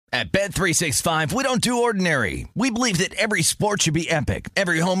At Bet365, we don't do ordinary. We believe that every sport should be epic.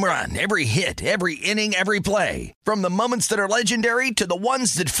 Every home run, every hit, every inning, every play. From the moments that are legendary to the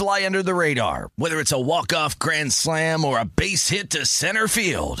ones that fly under the radar. Whether it's a walk-off grand slam or a base hit to center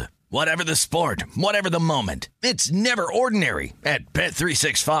field. Whatever the sport, whatever the moment. It's never ordinary at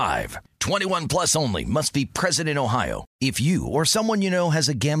Bet365. 21 plus only. Must be present in Ohio. If you or someone you know has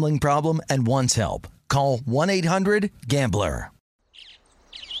a gambling problem and wants help, call 1-800-GAMBLER.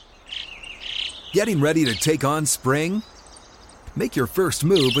 Getting ready to take on spring? Make your first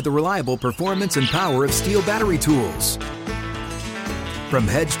move with the reliable performance and power of Steel battery tools. From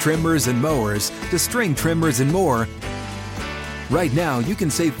hedge trimmers and mowers to string trimmers and more, right now you can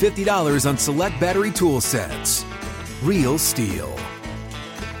save $50 on select battery tool sets. Real Steel.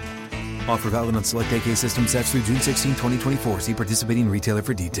 Offer valid on select AK system sets through June 16, 2024. See participating retailer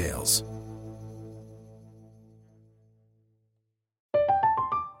for details.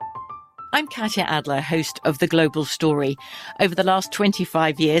 I'm Katya Adler, host of The Global Story. Over the last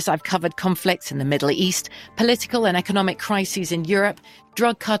 25 years, I've covered conflicts in the Middle East, political and economic crises in Europe,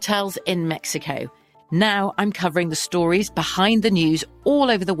 drug cartels in Mexico. Now I'm covering the stories behind the news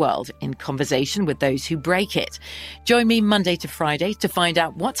all over the world in conversation with those who break it. Join me Monday to Friday to find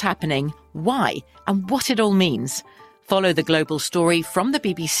out what's happening, why, and what it all means. Follow The Global Story from the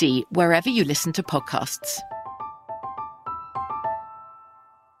BBC wherever you listen to podcasts.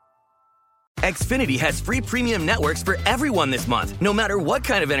 Xfinity has free premium networks for everyone this month, no matter what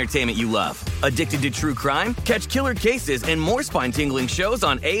kind of entertainment you love. Addicted to true crime? Catch killer cases and more spine-tingling shows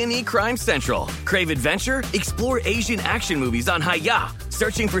on A&E Crime Central. Crave adventure? Explore Asian action movies on Hi-YAH.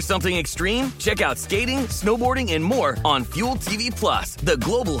 Searching for something extreme? Check out skating, snowboarding, and more on Fuel TV Plus, the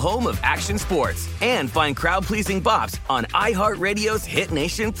global home of action sports. And find crowd-pleasing bops on iHeartRadio's Hit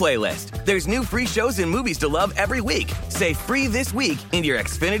Nation playlist. There's new free shows and movies to love every week. Say free this week in your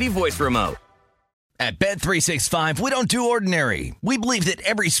Xfinity voice remote. At Bet365, we don't do ordinary. We believe that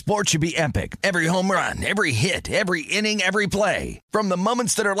every sport should be epic. Every home run, every hit, every inning, every play. From the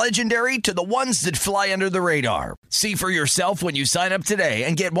moments that are legendary to the ones that fly under the radar. See for yourself when you sign up today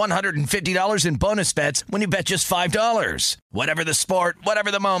and get $150 in bonus bets when you bet just $5. Whatever the sport, whatever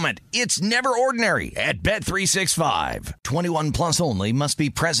the moment, it's never ordinary at Bet365. 21 plus only. Must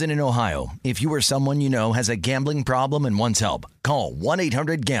be present in Ohio. If you or someone you know has a gambling problem and wants help, call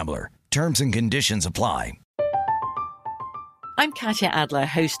 1-800-GAMBLER. Terms and conditions apply. I'm Katya Adler,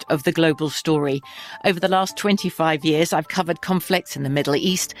 host of The Global Story. Over the last 25 years, I've covered conflicts in the Middle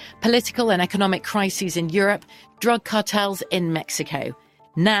East, political and economic crises in Europe, drug cartels in Mexico.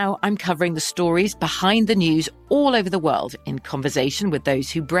 Now I'm covering the stories behind the news all over the world in conversation with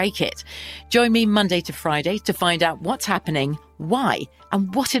those who break it. Join me Monday to Friday to find out what's happening, why,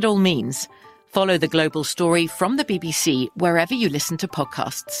 and what it all means. Follow The Global Story from the BBC wherever you listen to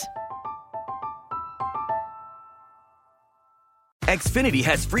podcasts. Xfinity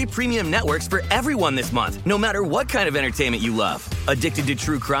has free premium networks for everyone this month, no matter what kind of entertainment you love. Addicted to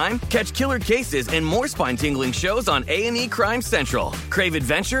true crime? Catch killer cases and more spine-tingling shows on A&E Crime Central. Crave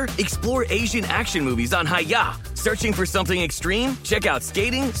adventure? Explore Asian action movies on Hi-YAH. Searching for something extreme? Check out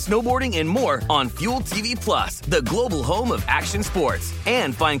skating, snowboarding, and more on Fuel TV Plus, the global home of action sports.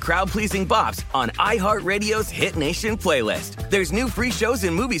 And find crowd-pleasing bops on iHeartRadio's Hit Nation playlist. There's new free shows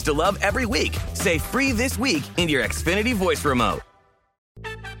and movies to love every week. Say free this week in your Xfinity voice remote.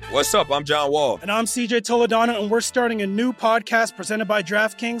 What's up? I'm John Wall. And I'm CJ Toledano, and we're starting a new podcast presented by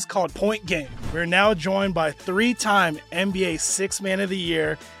DraftKings called Point Game. We're now joined by three-time NBA Sixth Man of the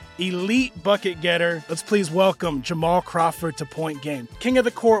Year, elite bucket getter. Let's please welcome Jamal Crawford to Point Game. King of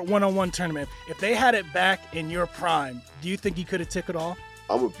the Court one-on-one tournament. If they had it back in your prime, do you think you could have took it all?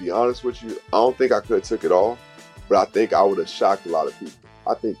 I'm going to be honest with you. I don't think I could have took it all, but I think I would have shocked a lot of people.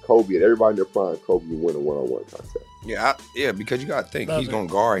 I think Kobe and everybody in their prime, Kobe would win a one-on-one contest. Yeah, because you got to think, he's going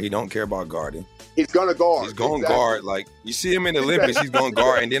to guard. He don't care about guarding. He's going to guard. He's going to guard. Like, you see him in the Olympics, he's going to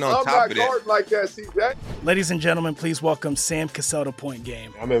guard. And then on top of that. I'm not guarding like that, CJ. Ladies and gentlemen, please welcome Sam Cassell to Point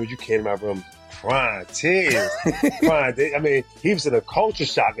Game. I remember you came out from crying, tears. Crying. I mean, he was in a culture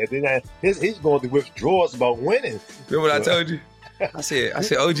shock. And then he's going through withdrawals about winning. Remember what I told you? I said,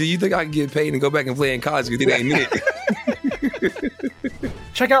 OG, you think I can get paid and go back and play in college because it ain't it?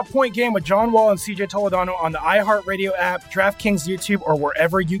 Check out Point Game with John Wall and CJ Toledano on the iHeartRadio app, DraftKings YouTube, or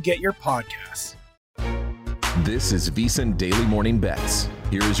wherever you get your podcasts. This is VSiN Daily Morning Bets.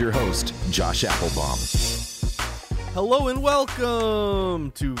 Here is your host, Josh Applebaum. Hello and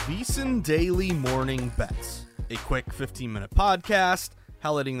welcome to VSiN Daily Morning Bets, a quick 15-minute podcast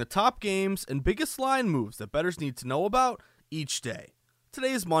highlighting the top games and biggest line moves that bettors need to know about each day.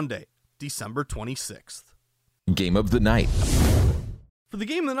 Today is Monday, December 26th. Game of the night. For the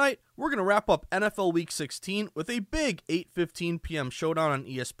game of the night, we're going to wrap up NFL Week 16 with a big 8:15 p.m. showdown on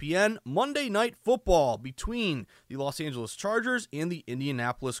ESPN, Monday Night Football between the Los Angeles Chargers and the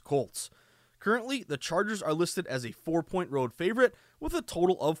Indianapolis Colts. Currently, the Chargers are listed as a 4-point road favorite with a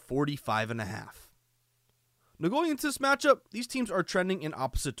total of 45.5. Now going into this matchup, these teams are trending in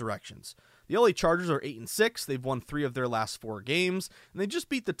opposite directions. The LA Chargers are 8-6, they've won 3 of their last 4 games, and they just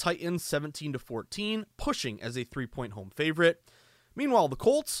beat the Titans 17-14, pushing as a 3-point home favorite. Meanwhile, the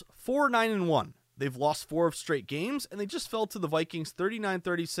Colts, 4-9-1. They've lost 4 of straight games, and they just fell to the Vikings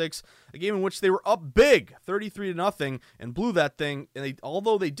 39-36, a game in which they were up big, 33-0, and blew that thing, and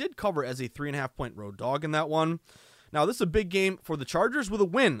although they did cover as a 3.5-point road dog in that one. Now, this is a big game for the Chargers. With a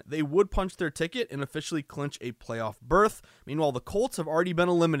win, they would punch their ticket and officially clinch a playoff berth. Meanwhile, the Colts have already been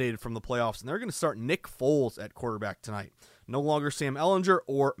eliminated from the playoffs, and they're going to start Nick Foles at quarterback tonight. No longer Sam Ehlinger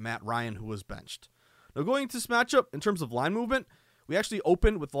or Matt Ryan, who was benched. Now, going into this matchup, in terms of line movement, we actually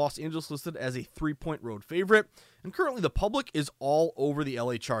opened with Los Angeles listed as a 3-point road favorite, and currently the public is all over the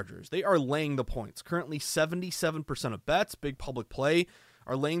LA Chargers. They are laying the points. Currently 77% of bets, big public play,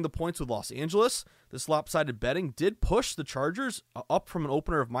 are laying the points with Los Angeles. This lopsided betting did push the Chargers up from an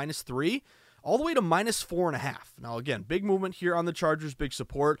opener of -3 all the way to -4.5. Now again, big movement here on the Chargers, big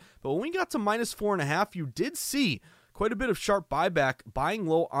support, but when we got to -4.5, you did see quite a bit of sharp buyback, buying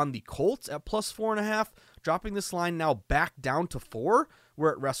low on the Colts at +4.5, dropping this line now back down to 4,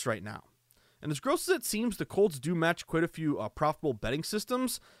 where it rests right now. And as gross as it seems, the Colts do match quite a few profitable betting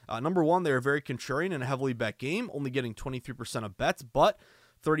systems. Number one, they are very contrarian in a heavily bet game, only getting 23% of bets, but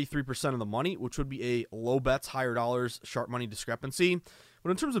 33% of the money, which would be a low bets, higher dollars, sharp money discrepancy. But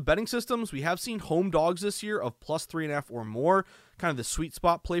in terms of betting systems, we have seen home dogs this year of +3.5 or more, kind of the sweet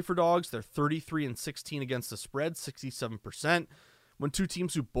spot play for dogs. They're 33-16 against the spread, 67%. When two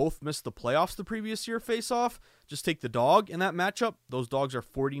teams who both missed the playoffs the previous year face off, just take the dog in that matchup. Those dogs are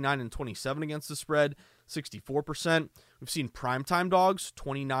 49-27 against the spread, 64%. We've seen primetime dogs,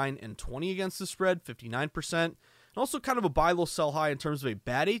 29-20 against the spread, 59%. And also kind of a buy low, sell high in terms of a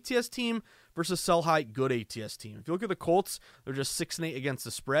bad ATS team versus sell high, good ATS team. If you look at the Colts, they're just 6-8 against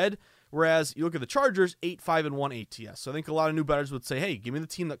the spread, whereas you look at the Chargers, 8-5-1 ATS. So I think a lot of new bettors would say, hey, give me the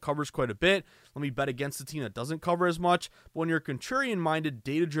team that covers quite a bit. Let me bet against the team that doesn't cover as much. But when you're a contrarian-minded,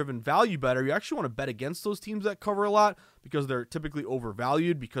 data-driven value bettor, you actually want to bet against those teams that cover a lot because they're typically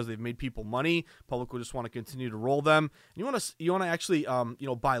overvalued because they've made people money. Public will just want to continue to roll them. And you want to actually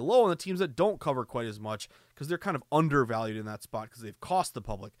buy low on the teams that don't cover quite as much because they're kind of undervalued in that spot because they've cost the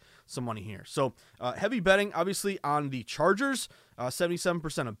public some money here. So heavy betting, obviously, on the Chargers,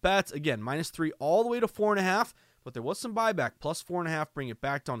 77% of bets. Again, -3 all the way to 4.5, but there was some buyback, +4.5, bring it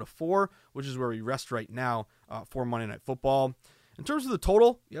back down to 4, which is where we rest right now for Monday Night Football. In terms of the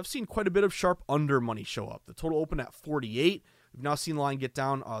total, you have seen quite a bit of sharp under money show up. The total opened at 48. We've now seen the line get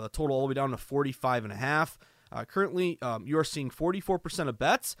down, the total all the way down to 45.5. Currently, you are seeing 44% of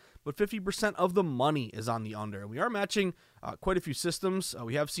bets, but 50% of the money is on the under. We are matching quite a few systems.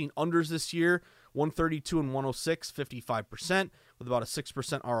 We have seen unders this year, 132 and 106, 55%, with about a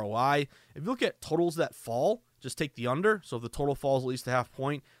 6% ROI. If you look at totals that fall, just take the under. So if the total falls at least a half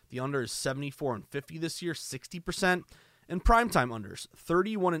point, the under is 74 and 50 this year, 60%. And primetime unders,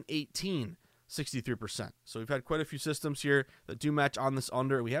 31 and 18, 63%. So we've had quite a few systems here that do match on this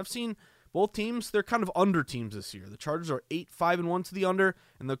under. We have seen both teams, they're kind of under teams this year. The Chargers are 8-5-1 to the under,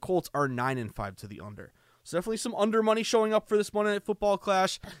 and the Colts are 9-5 to the under. So definitely some under money showing up for this Monday Night Football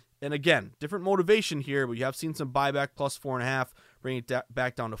clash. And again, different motivation here, but you have seen some buyback +4.5, bringing it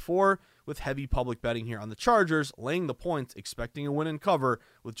back down to 4, with heavy public betting here on the Chargers, laying the points, expecting a win and cover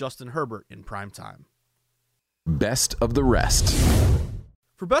with Justin Herbert in primetime. Best of the rest.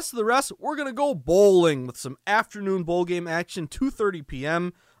 For best of the rest, we're going to go bowling with some afternoon bowl game action, 2:30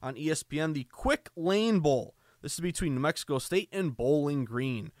 p.m. on ESPN, the Quick Lane Bowl. This is between New Mexico State and Bowling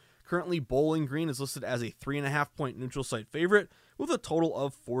Green. Currently, Bowling Green is listed as a 3.5-point neutral site favorite with a total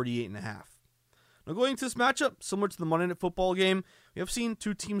of 48.5. Now going into this matchup, similar to the Monday Night Football game, we have seen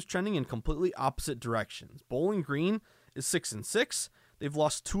two teams trending in completely opposite directions. Bowling Green is 6-6. They've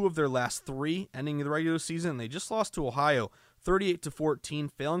lost 2 of their last 3 ending the regular season. They just lost to Ohio 38-14,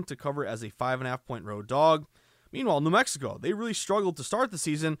 failing to cover as a 5.5-point road dog. Meanwhile, New Mexico, they really struggled to start the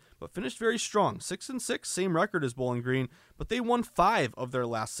season, but finished very strong. 6-6, same record as Bowling Green, but they won 5 of their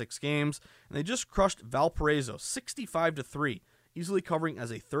last 6 games, and they just crushed Valparaiso 65-3, easily covering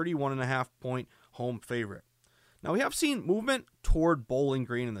as a 31.5-point home favorite. Now, we have seen movement toward Bowling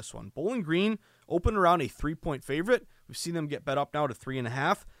Green in this one. Bowling Green opened around a 3-point favorite. We've seen them get bet up now to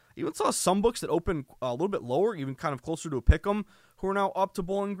 3.5. Even saw some books that opened a little bit lower, even kind of closer to a pick'em, who are now up to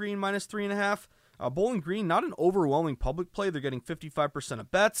Bowling Green -3.5. Bowling Green, not an overwhelming public play. They're getting 55% of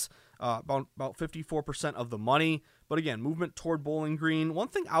bets, about 54% of the money. But again, movement toward Bowling Green. One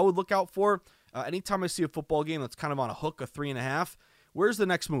thing I would look out for, anytime I see a football game that's kind of on a hook, a 3.5, where's the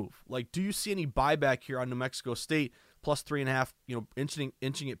next move? Like, do you see any buyback here on New Mexico State plus 3.5,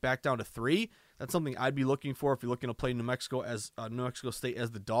 inching it back down to 3? That's something I'd be looking for if you're looking to play New Mexico State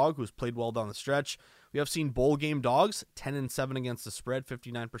as the dog, who's played well down the stretch. We have seen bowl game dogs 10-7 against the spread,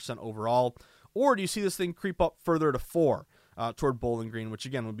 59% overall. Or do you see this thing creep up further to 4 toward Bowling Green, which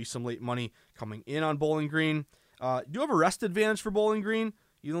again would be some late money coming in on Bowling Green. Do you have a rest advantage for Bowling Green?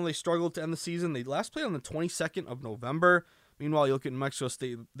 Even though they struggled to end the season, they last played on the 22nd of November. Meanwhile, you look at New Mexico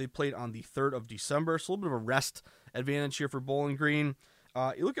State, they played on the 3rd of December, so a little bit of a rest advantage here for Bowling Green.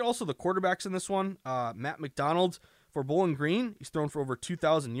 You look at also the quarterbacks in this one. Matt McDonald for Bowling Green, he's thrown for over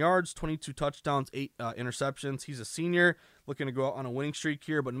 2,000 yards, 22 touchdowns, 8 interceptions. He's a senior, looking to go out on a winning streak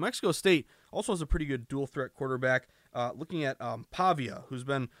here. But New Mexico State also has a pretty good dual-threat quarterback. Looking at Pavia, who's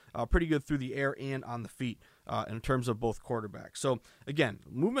been pretty good through the air and on the feet in terms of both quarterbacks. So, again,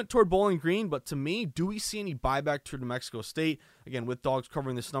 movement toward Bowling Green, but to me, do we see any buyback to New Mexico State? Again, with dogs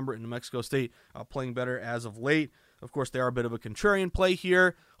covering this number in New Mexico State playing better as of late. Of course, they are a bit of a contrarian play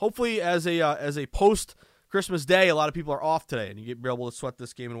here. Hopefully, as a post-Christmas day, a lot of people are off today, and you be able to sweat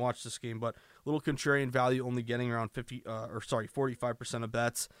this game and watch this game, but a little contrarian value, only getting around 45% of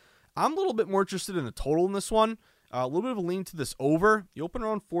bets. I'm a little bit more interested in the total in this one. A little bit of a lean to this over. You open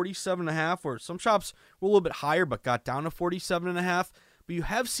around 47.5, or some shops were a little bit higher, but got down to 47.5. But you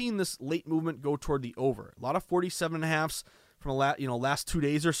have seen this late movement go toward the over. A lot of 47.5s from the last 2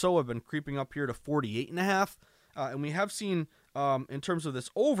 days or so have been creeping up here to 48.5. And we have seen, in terms of this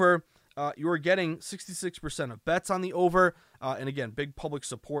over, you are getting 66% of bets on the over. And again, big public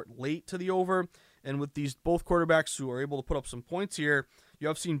support late to the over. And with these both quarterbacks who are able to put up some points here, you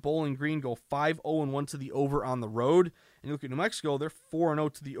have seen Bowling Green go 5-0-1 to the over on the road. And you look at New Mexico, they're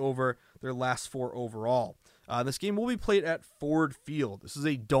 4-0 to the over, their last 4 overall. This game will be played at Ford Field. This is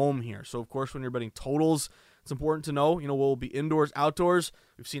a dome here. So, of course, when you're betting totals, it's important to know, we'll be indoors, outdoors.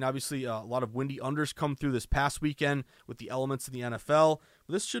 We've seen, obviously, a lot of windy unders come through this past weekend with the elements of the NFL.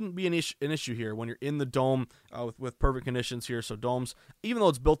 But this shouldn't be an issue here when you're in the dome with perfect conditions here. So domes, even though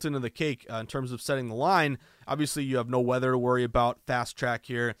it's built into the cake in terms of setting the line, obviously you have no weather to worry about, fast track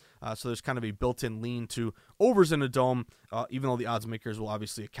here. So there's kind of a built-in lean to overs in a dome, even though the odds makers will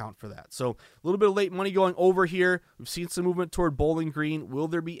obviously account for that. So a little bit of late money going over here. We've seen some movement toward Bowling Green. Will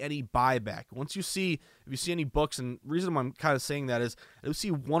there be any buyback? If you see any books, and the reason I'm kind of saying that is I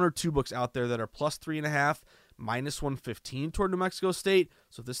see 1 or 2 books out there that are plus 3.5, minus 115 toward New Mexico State.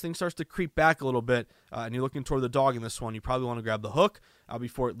 So if this thing starts to creep back a little bit and you're looking toward the dog in this one, you probably want to grab the hook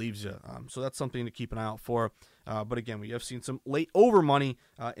before it leaves you. So that's something to keep an eye out for. But again, we have seen some late over money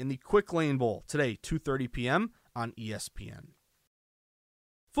in the Quick Lane Bowl today, 2:30 p.m. on ESPN.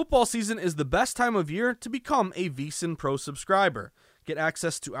 Football season is the best time of year to become a VSiN Pro subscriber. Get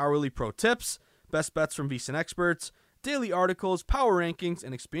access to hourly pro tips, best bets from VSiN experts, daily articles, power rankings,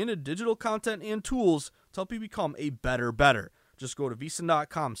 and expanded digital content and tools to help you become a better. Just go to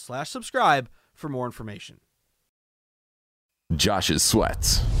vsin.com/subscribe for more information. Josh's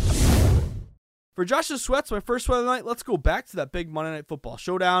Sweats. For Josh's Sweats, my first sweat of the night, let's go back to that big Monday Night Football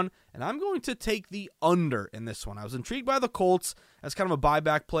showdown, and I'm going to take the under in this one. I was intrigued by the Colts as kind of a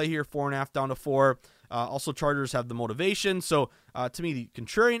buyback play here, 4.5 down to 4. Also, Chargers have the motivation. So, to me, the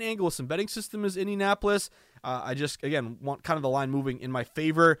contrarian angle with some betting system is Indianapolis. I just, again, want kind of the line moving in my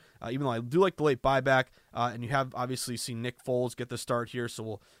favor, even though I do like the late buyback. And you have obviously seen Nick Foles get the start here.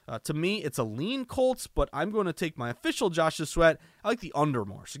 So, to me, it's a lean Colts, but I'm going to take my official Josh's Sweat. I like the under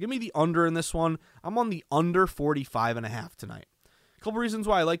more. So, give me the under in this one. I'm on the under 45.5 tonight. A couple reasons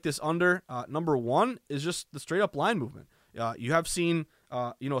why I like this under. Number one is just the straight up line movement. You have seen,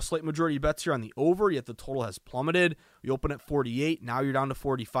 a slight majority of bets here on the over, yet the total has plummeted. You open at 48, now you're down to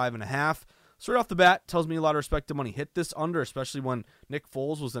 45.5. Straight off the bat, tells me a lot of respect to money hit this under, especially when Nick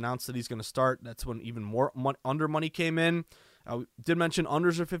Foles was announced that he's going to start. That's when even more under money came in. We did mention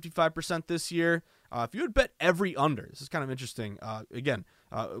unders are 55% this year. If you would bet every under, this is kind of interesting. Again,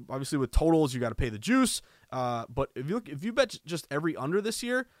 obviously with totals, you got to pay the juice. But if you bet just every under this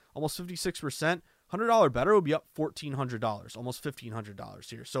year, almost 56%, $100 better would be up $1,400, almost $1,500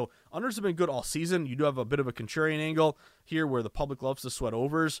 here. So unders have been good all season. You do have a bit of a contrarian angle here where the public loves to sweat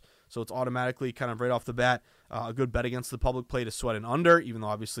overs. So it's automatically kind of right off the bat a good bet against the public play to sweat an under, even though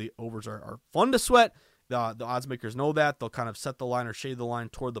obviously overs are fun to sweat. The odds makers know that. They'll kind of set the line or shade the line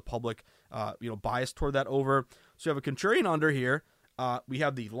toward the public, bias toward that over. So you have a contrarian under here. We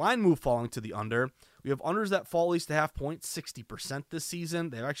have the line move falling to the under. We have unders that fall at least a half point, 60% this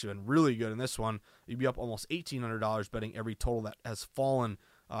season. They've actually been really good in this one. You'd be up almost $1,800 betting every total that has fallen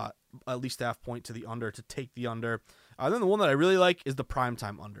at least a half point to the under to take the under. Then the one that I really like is the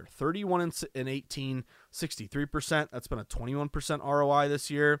primetime under. 31 and 18, 63%. That's been a 21% ROI this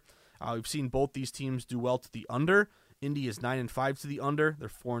year. We've seen both these teams do well to the under. Indy is 9-5 to the under. They're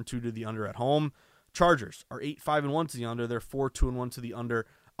 4-2 to the under at home. Chargers are 8-5-1 to the under. They're 4-2-1 to the under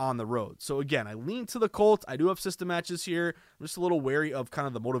on the road. So again, I lean to the Colts. I do have system matches here. I'm just a little wary of kind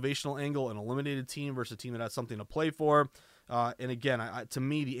of the motivational angle, an eliminated team versus a team that has something to play for. And again, to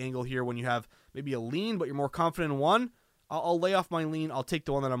me, the angle here, when you have maybe a lean, but you're more confident in one, I'll lay off my lean. I'll take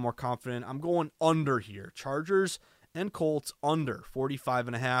the one that I'm more confident in. I'm going under here. Chargers and Colts under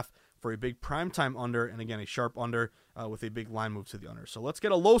 45.5 for a big primetime under, and again, a sharp under with a big line move to the under. So let's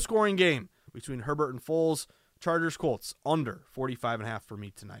get a low-scoring game between Herbert and Foles. Chargers, Colts, under 45.5 for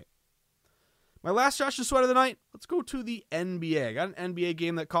me tonight. My last Josh's Sweat of the night, let's go to the NBA. I got an NBA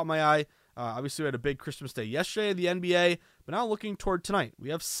game that caught my eye. Obviously, we had a big Christmas day yesterday in the NBA, but now looking toward tonight. We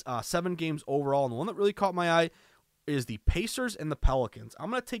have 7 games overall, and the one that really caught my eye is the Pacers and the Pelicans. I'm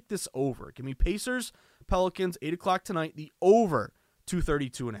going to take this over. Give me Pacers, Pelicans, 8 o'clock tonight, the over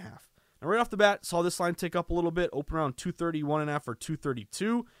 232.5. Now, right off the bat, saw this line tick up a little bit, open around 231.5 or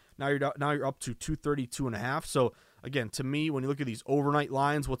 232. Now you're up to 232.5. So again, to me, when you look at these overnight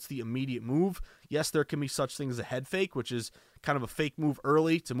lines, what's the immediate move? Yes, there can be such things as a head fake, which is kind of a fake move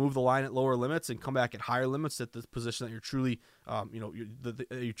early to move the line at lower limits and come back at higher limits at the position that you're truly,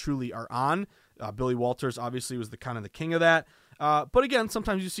 you truly are on. Billy Walters obviously was the kind of the king of that. But again,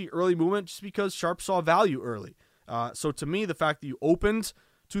 sometimes you see early movement just because sharp saw value early. So to me, the fact that you opened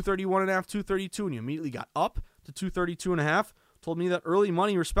 231.5, 232, and you immediately got up to 232.5 told me that early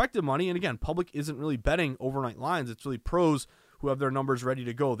money respected money. And again, public isn't really betting overnight lines. It's really pros who have their numbers ready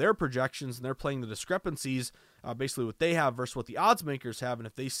to go, their projections, and they're playing the discrepancies, basically what they have versus what the odds makers have. And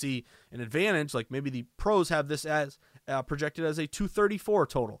if they see an advantage, like maybe the pros have this as projected as a 234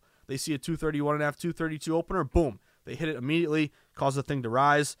 total. They see a 231.5, 232 opener, boom, they hit it immediately, cause the thing to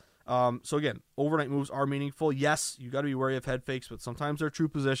rise. So again, overnight moves are meaningful. Yes, you got to be wary of head fakes, but sometimes they're true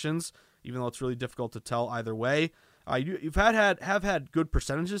positions, even though it's really difficult to tell either way. You've had good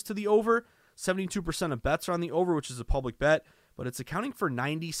percentages to the over. 72% of bets are on the over, which is a public bet, but it's accounting for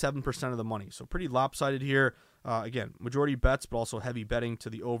 97% of the money. So pretty lopsided here. Again, majority bets, but also heavy betting to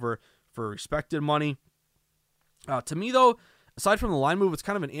the over for respected money. To me, though, aside from the line move, it's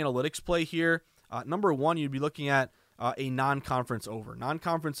kind of an analytics play here. Number one, you'd be looking at a non-conference over.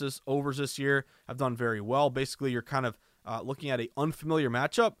 Non-conferences overs this year have done very well. Basically, you're kind of looking at an unfamiliar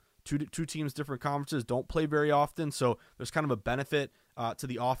matchup. Two teams, different conferences, don't play very often, so there's kind of a benefit to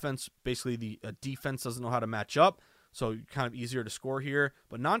the offense. Basically, the defense doesn't know how to match up, so kind of easier to score here.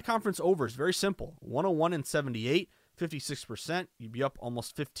 But non-conference overs, very simple. 101 and 78, 56%. You'd be up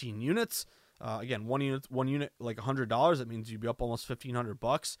almost 15 units. Again, one unit like $100. That means you'd be up almost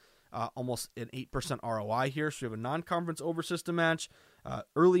 $1,500. Almost an 8% ROI here. So you have a non-conference over system match.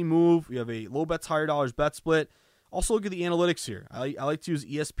 Early move. You have a low bets, higher dollars bet split. Also look at the analytics here. I like to use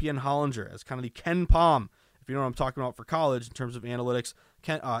ESPN Hollinger as kind of the Ken Pom, if you know what I'm talking about for college in terms of analytics.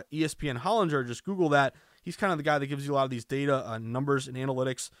 ESPN Hollinger, just Google that. He's kind of the guy that gives you a lot of these data, numbers, and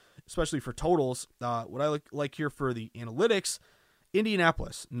analytics, especially for totals. What I like here for the analytics, Indiana,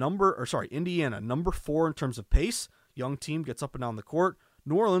 number 4 in terms of pace. Young team gets up and down the court.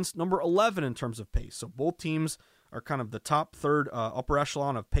 New Orleans, number 11 in terms of pace. So both teams are kind of the top third upper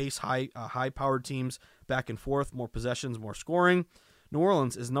echelon of pace, high-powered teams, back and forth, more possessions, more scoring. New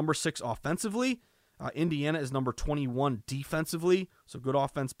Orleans is number 6 offensively. Indiana is number 21 defensively. So good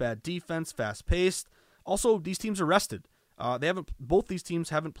offense, bad defense, fast-paced. Also, these teams are rested. Both these teams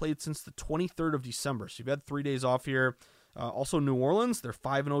haven't played since the 23rd of December. So you've had 3 days off here. Also, New Orleans, they're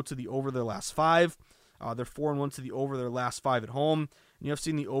 5-0 to the over their last 5. They're 4-1 to the over their last 5 at home. And you have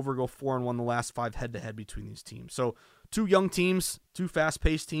seen the over go 4-1 the last 5 head-to-head between these teams. So 2 young teams, 2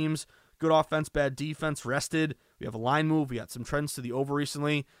 fast-paced teams, good offense, bad defense, rested. We have a line move. We got some trends to the over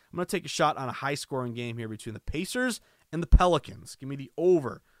recently. I'm going to take a shot on a high-scoring game here between the Pacers and the Pelicans. Give me the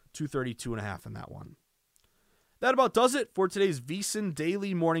over 232.5 in that one. That about does it for today's VSiN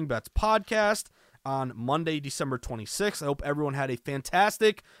Daily Morning Bets podcast on Monday, December 26th. I hope everyone had a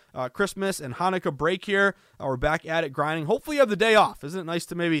fantastic Christmas and Hanukkah break here. We're back at it grinding. Hopefully you have the day off. Isn't it nice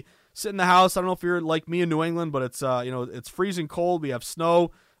to maybe sit in the house? I don't know if you're like me in New England, but it's it's freezing cold. We have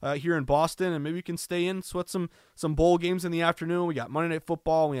snow here in Boston, and maybe you can stay in, sweat some bowl games in the afternoon. We got Monday Night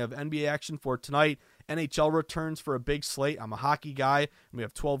Football. We have NBA action for tonight. NHL returns for a big slate. I'm a hockey guy, and we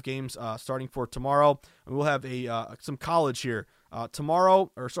have 12 games starting for tomorrow. And we'll have some college here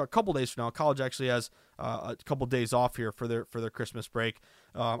tomorrow, or sorry, a couple days from now. College actually has a couple days off here for their Christmas break.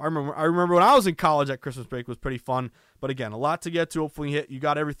 I remember when I was in college, that Christmas break was pretty fun. But again, a lot to get to. Hopefully you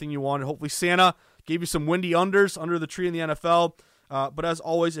got everything you wanted. Hopefully Santa gave you some windy unders under the tree in the NFL. But as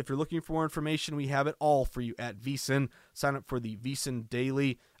always, if you're looking for more information, we have it all for you at VSiN. Sign up for the VSiN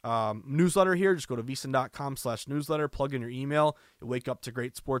Daily newsletter here. Just go to vsin.com/newsletter, plug in your email. You'll wake up to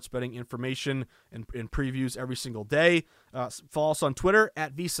great sports betting information and previews every single day. Follow us on Twitter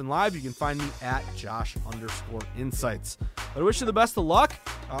at VSiN Live. You can find me at Josh_insights. But I wish you the best of luck.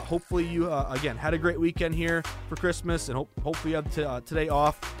 Hopefully you, again, had a great weekend here for Christmas, and hopefully you have today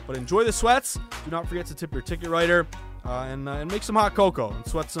off. But enjoy the sweats. Do not forget to tip your ticket writer. And make some hot cocoa and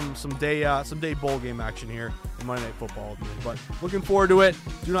sweat some day bowl game action here in Monday Night Football. But looking forward to it.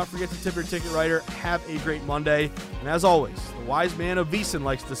 Do not forget to tip your ticket writer. Have a great Monday. And as always, the wise man of VSiN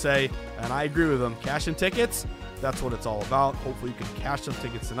likes to say, and I agree with him, cashing tickets, that's what it's all about. Hopefully you can cash some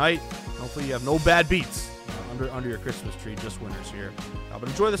tickets tonight. Hopefully you have no bad beats under your Christmas tree, just winners here. But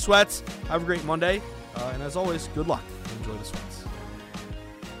enjoy the sweats. Have a great Monday. And as always, good luck. Enjoy the sweats.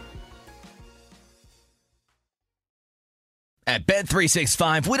 At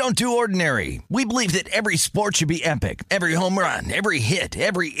Bet365, we don't do ordinary. We believe that every sport should be epic. Every home run, every hit,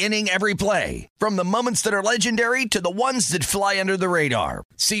 every inning, every play. From the moments that are legendary to the ones that fly under the radar.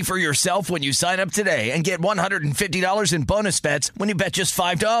 See for yourself when you sign up today and get $150 in bonus bets when you bet just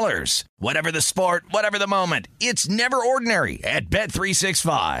 $5. Whatever the sport, whatever the moment, it's never ordinary at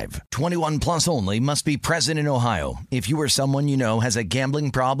Bet365. 21 plus only. Must be present in Ohio. If you or someone you know has a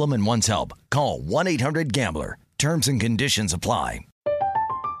gambling problem and wants help, call 1-800-GAMBLER. Terms and conditions apply.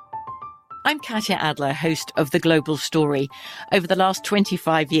 I'm Katya Adler, host of The Global Story. Over the last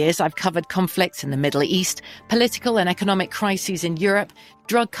 25 years, I've covered conflicts in the Middle East, political and economic crises in Europe,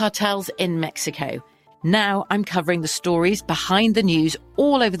 drug cartels in Mexico. Now I'm covering the stories behind the news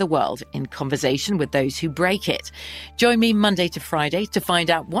all over the world in conversation with those who break it. Join me Monday to Friday to find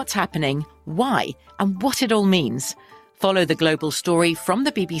out what's happening, why, and what it all means. Follow The Global Story from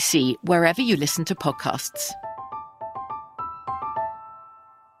the BBC wherever you listen to podcasts.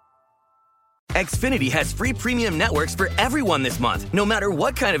 Xfinity has free premium networks for everyone this month, no matter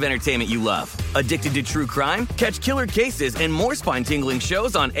what kind of entertainment you love. Addicted to true crime? Catch killer cases and more spine-tingling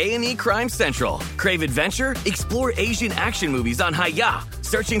shows on A&E Crime Central. Crave adventure? Explore Asian action movies on Hi-YAH.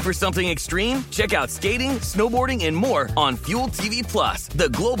 Searching for something extreme? Check out skating, snowboarding, and more on Fuel TV Plus, the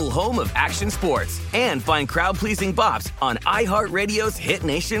global home of action sports. And find crowd-pleasing bops on iHeartRadio's Hit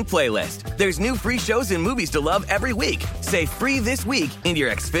Nation playlist. There's new free shows and movies to love every week. Say free this week in your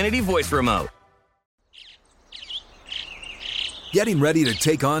Xfinity voice remote. Getting ready to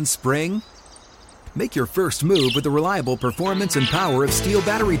take on spring? Make your first move with the reliable performance and power of Steel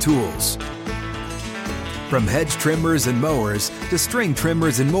battery tools. From hedge trimmers and mowers to string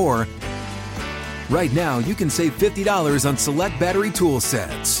trimmers and more, right now you can save $50 on select battery tool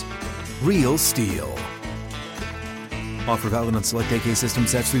sets. Real Steel. Offer valid on select AK system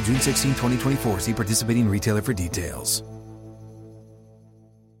sets through June 16, 2024. See participating retailer for details.